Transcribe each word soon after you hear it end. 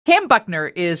Kam Buckner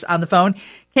is on the phone.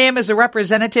 Kam is a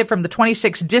representative from the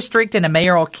 26th District and a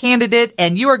mayoral candidate,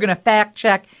 and you are going to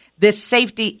fact-check this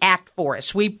Safety Act for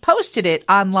us. We posted it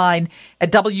online at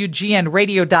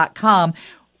WGNradio.com.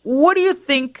 What do you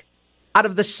think out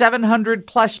of the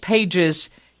 700-plus pages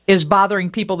is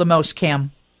bothering people the most,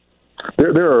 Kam?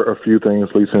 There are a few things,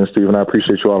 Lisa and Steve, and I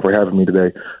appreciate you all for having me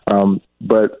today.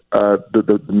 But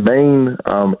the main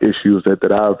issues that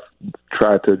I've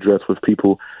tried to address with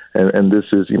people, and this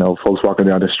is, folks walking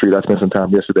down the street. I spent some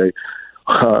time yesterday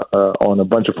on a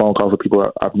bunch of phone calls with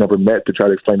people I've never met to try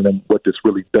to explain to them what this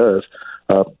really does.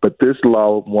 But this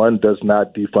law, one, does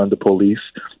not defund the police.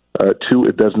 Two,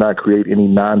 it does not create any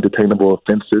non-detainable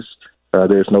offenses.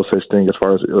 There's no such thing as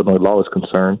far as Illinois law is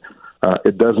concerned.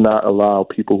 It does not allow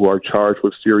people who are charged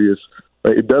with serious.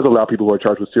 It does allow people who are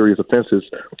charged with serious offenses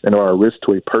and are a risk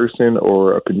to a person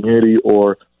or a community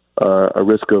or a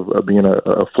risk of being a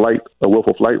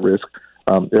willful flight risk.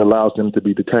 It allows them to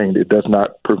be detained. It does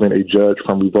not prevent a judge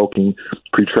from revoking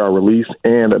pretrial release.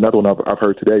 And another one I've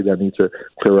heard today that I need to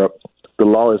clear up: the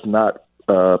law is not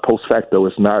post facto.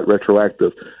 It's not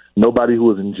retroactive. Nobody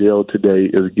who is in jail today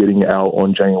is getting out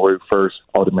on January 1st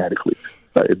automatically.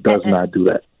 It does not do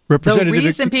that. The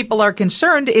reason people are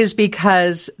concerned is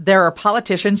because there are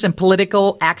politicians and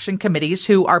political action committees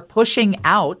who are pushing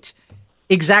out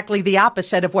exactly the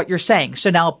opposite of what you're saying. So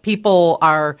now people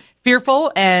are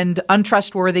fearful and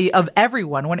untrustworthy of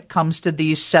everyone when it comes to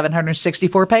these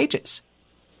 764 pages.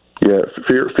 Yeah,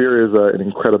 fear is an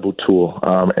incredible tool,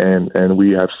 and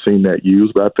we have seen that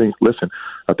used. But I think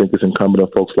it's incumbent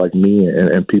on folks like me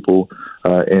and people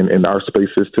in our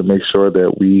spaces to make sure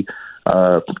that we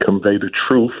convey the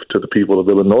truth to the people of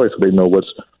Illinois so they know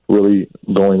what's really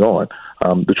going on.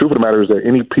 The truth of the matter is that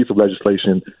any piece of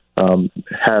legislation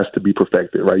has to be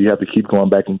perfected, right? You have to keep going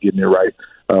back and getting it right.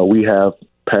 We have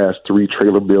passed 3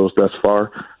 trailer bills thus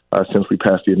far since we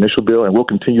passed the initial bill, and we'll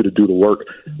continue to do the work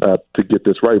to get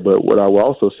this right. But what I will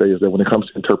also say is that when it comes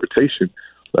to interpretation,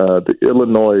 the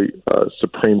Illinois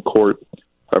Supreme Court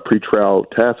pretrial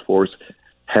task force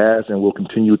has and will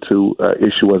continue to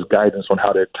issue us guidance on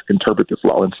how to interpret this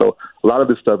law. And so a lot of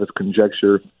this stuff is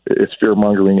conjecture, it's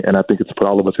fear-mongering, and I think it's put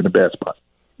all of us in a bad spot.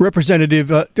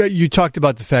 Representative, you talked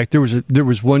about the fact there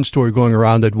was one story going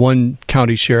around that one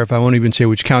county sheriff, I won't even say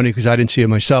which county because I didn't see it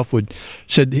myself,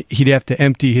 said he'd have to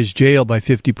empty his jail by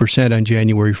 50% on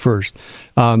January 1st.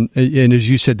 And as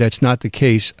you said, that's not the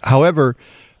case. However,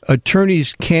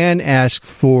 attorneys can ask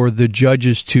for the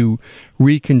judges to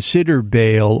reconsider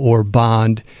bail or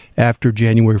bond after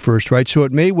January 1st, right? So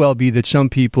it may well be that some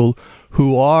people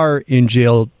who are in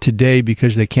jail today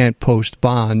because they can't post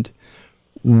bond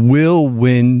will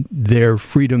win their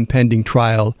freedom pending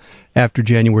trial after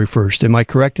January 1st. Am I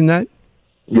correct in that?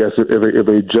 Yes, if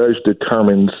a judge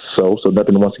determines so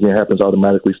nothing once again happens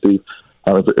automatically, Steve.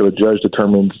 If a judge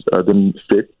determines them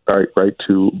fit, right,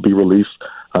 to be released,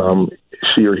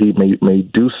 she or he may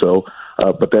do so,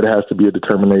 but that has to be a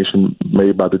determination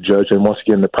made by the judge. And once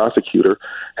again, the prosecutor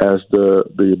has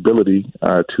the ability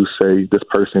to say this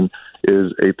person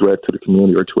is a threat to the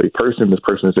community or to a person. This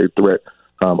person is a threat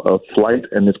of flight,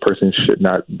 and this person should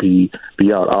not be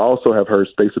out. I also have heard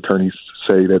state's attorneys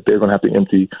say that they're going to have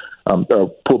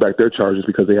to pull back their charges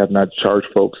because they have not charged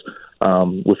folks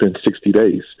within 60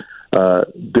 days.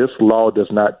 This law does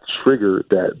not trigger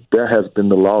that. That has been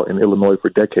the law in Illinois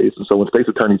for decades. And so when state's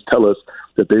attorneys tell us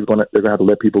that they're going to have to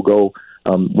let people go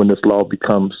when this law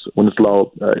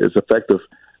is effective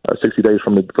 60 days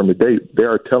from the date, they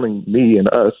are telling me and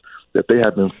us that they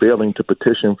have been failing to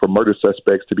petition for murder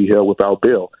suspects to be held without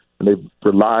bail. And they've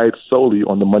relied solely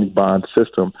on the money bond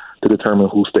system to determine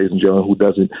who stays in jail and who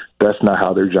doesn't. That's not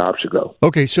how their job should go.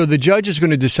 Okay, so the judge is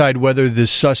going to decide whether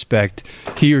this suspect,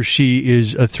 he or she,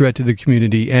 is a threat to the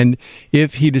community. And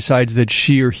if he decides that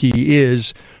she or he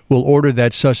is, will order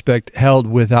that suspect held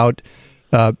without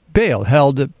bail,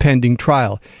 held pending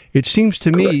trial. It seems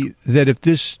to me that if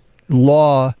this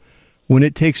law, when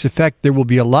it takes effect, there will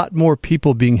be a lot more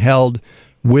people being held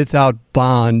without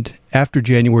bond after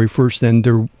January 1st than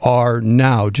there are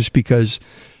now, just because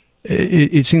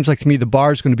it seems like to me the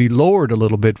bar is going to be lowered a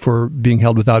little bit for being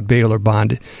held without bail or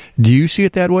bond. Do you see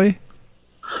it that way?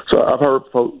 So I've heard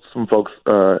some folks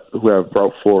who have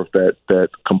brought forth that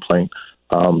complaint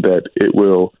that it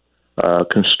will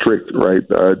constrict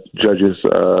judges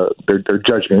their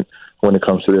judgment when it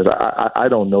comes to this. I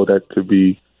don't know that to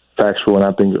be factual, and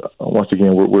I think once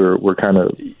again we're kind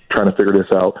of trying to figure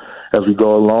this out as we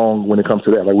go along when it comes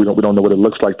to that. Like we don't know what it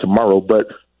looks like tomorrow, but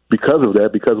because of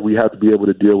that, because we have to be able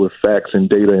to deal with facts and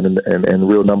data and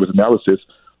real numbers analysis,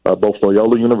 both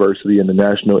Loyola University and the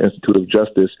National Institute of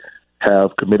Justice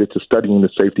have committed to studying the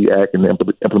Safety Act and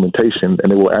the implementation,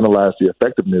 and they will analyze the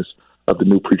effectiveness of the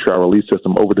new pretrial release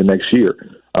system over the next year.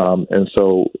 And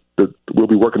so we'll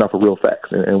be working off of real facts.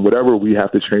 And whatever we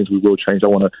have to change, we will change. I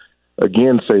want to,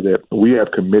 again, say that we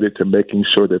have committed to making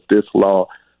sure that this law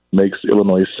makes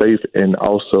Illinois safe and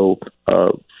also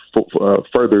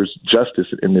furthers justice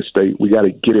in this state. We got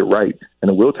to get it right. And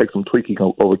it will take some tweaking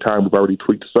over time. We've already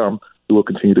tweaked some. We will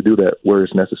continue to do that where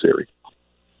it's necessary.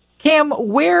 Kam,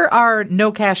 where are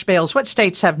no cash bails? What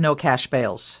states have no cash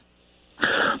bails?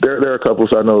 There are a couple.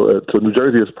 So I know so New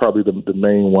Jersey is probably the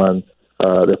main one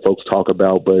that folks talk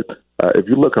about. But if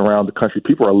you look around the country,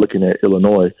 people are looking at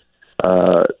Illinois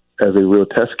as a real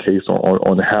test case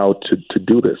on how to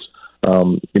do this.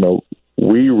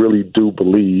 We really do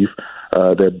believe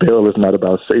that bail is not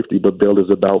about safety, but bail is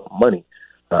about money.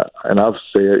 And I've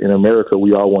said in America,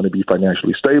 we all want to be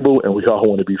financially stable and we all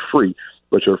want to be free.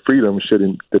 But your freedom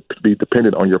shouldn't be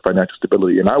dependent on your financial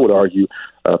stability. And I would argue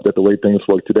that the way things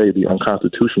work today, the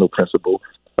constitutional principle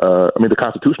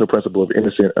of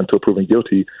innocent until proven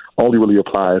guilty only really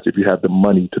applies if you have the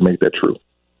money to make that true.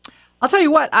 I'll tell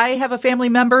you what, I have a family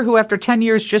member who after 10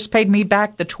 years just paid me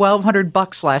back the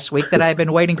 $1,200 last week that I've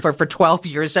been waiting for 12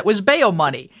 years. That was bail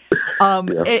money.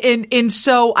 And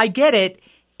so I get it.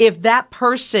 If that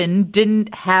person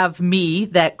didn't have me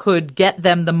that could get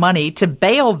them the money to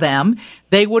bail them,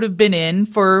 they would have been in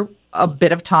for a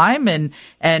bit of time. And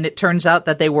it turns out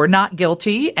that they were not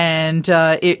guilty, and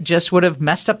it just would have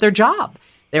messed up their job.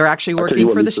 They were actually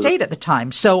working for the state at the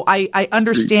time. So I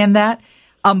understand that.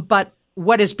 But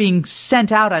what is being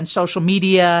sent out on social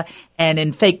media and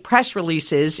in fake press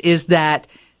releases is that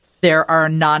there are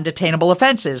non-detainable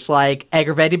offenses like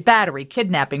aggravated battery,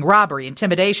 kidnapping, robbery,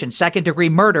 intimidation, second-degree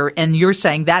murder, and you're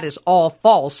saying that is all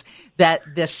false, that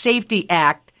the Safety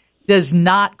Act does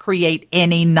not create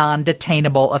any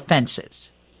non-detainable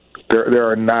offenses. There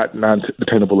are not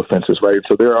non-detainable offenses, right?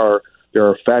 So there are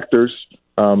factors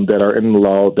that are in the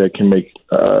law that can make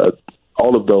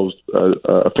all of those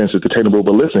offenses detainable.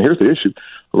 But listen, here's the issue.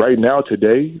 Right now,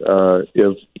 today,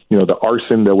 if the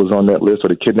arson that was on that list or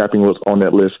the kidnapping was on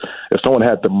that list, if someone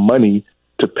had the money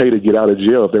to pay to get out of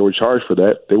jail, if they were charged for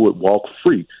that, they would walk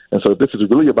free. And so if this is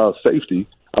really about safety,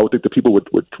 I would think that people would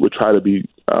try to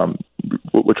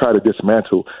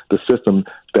dismantle the system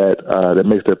that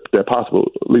makes that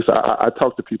possible. Lisa, I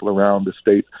talk to people around the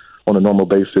state on a normal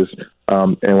basis.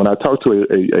 And when I talk to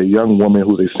a young woman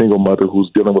who's a single mother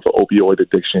who's dealing with an opioid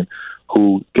addiction,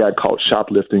 who got caught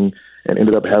shoplifting and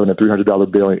ended up having a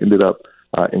 $300 bill and ended up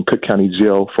in Cook County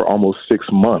Jail for almost 6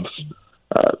 months,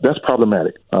 that's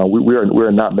problematic. We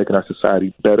are not making our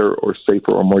society better or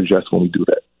safer or more just when we do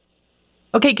that.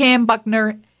 Okay, Kam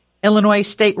Buckner, Illinois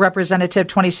State Representative,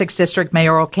 26th District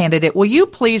mayoral candidate. Will you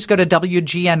please go to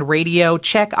WGN Radio,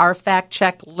 check our fact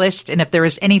check list, and if there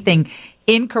is anything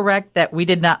incorrect that we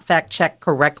did not fact check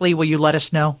correctly, will you let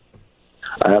us know?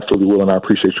 I absolutely will, and I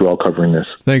appreciate you all covering this.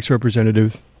 Thanks,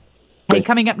 Representative. Hey,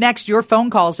 coming up next, your phone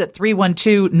calls at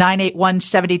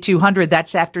 312-981-7200.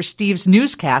 That's after Steve's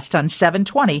newscast on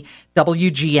 720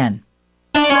 WGN.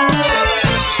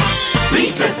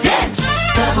 Lisa Dent,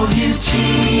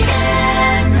 WGN.